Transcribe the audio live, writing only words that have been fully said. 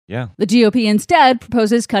Yeah. The GOP instead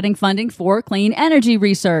proposes cutting funding for clean energy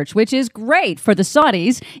research, which is great for the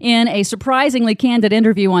Saudis. In a surprisingly candid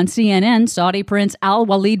interview on CNN, Saudi Prince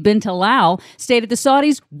Al-Walid bin Talal stated the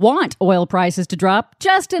Saudis want oil prices to drop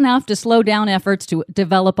just enough to slow down efforts to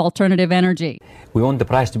develop alternative energy. We want the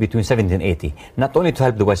price to be between 70 and 80, not only to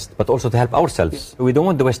help the West, but also to help ourselves. We don't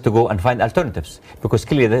want the West to go and find alternatives, because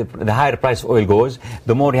clearly the higher price of oil goes,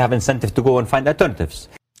 the more you have incentive to go and find alternatives.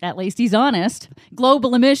 At least he's honest.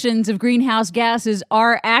 Global emissions of greenhouse gases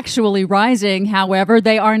are actually rising. However,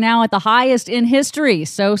 they are now at the highest in history,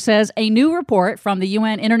 so says a new report from the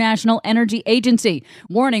UN International Energy Agency,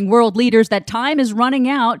 warning world leaders that time is running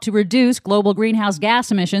out to reduce global greenhouse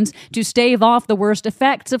gas emissions to stave off the worst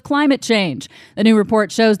effects of climate change. The new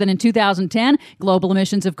report shows that in 2010, global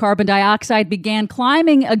emissions of carbon dioxide began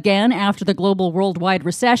climbing again after the global worldwide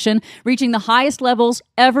recession, reaching the highest levels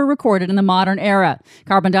ever recorded in the modern era.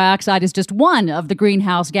 Carbon dioxide is just one of the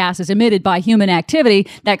greenhouse gases emitted by human activity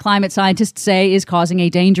that climate scientists say is causing a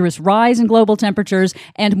dangerous rise in global temperatures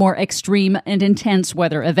and more extreme and intense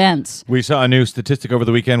weather events. We saw a new statistic over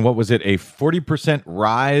the weekend. What was it? A 40%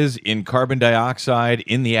 rise in carbon dioxide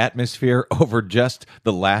in the atmosphere over just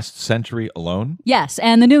the last century alone? Yes,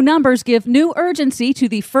 and the new numbers give new urgency to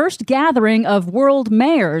the first gathering of world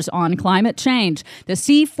mayors on climate change. The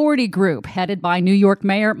C40 group, headed by New York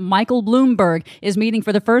Mayor Michael Bloomberg, is meeting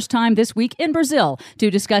for the first time this week in Brazil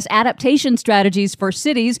to discuss adaptation strategies for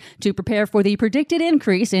cities to prepare for the predicted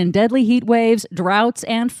increase in deadly heat waves, droughts,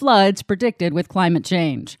 and floods predicted with climate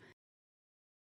change.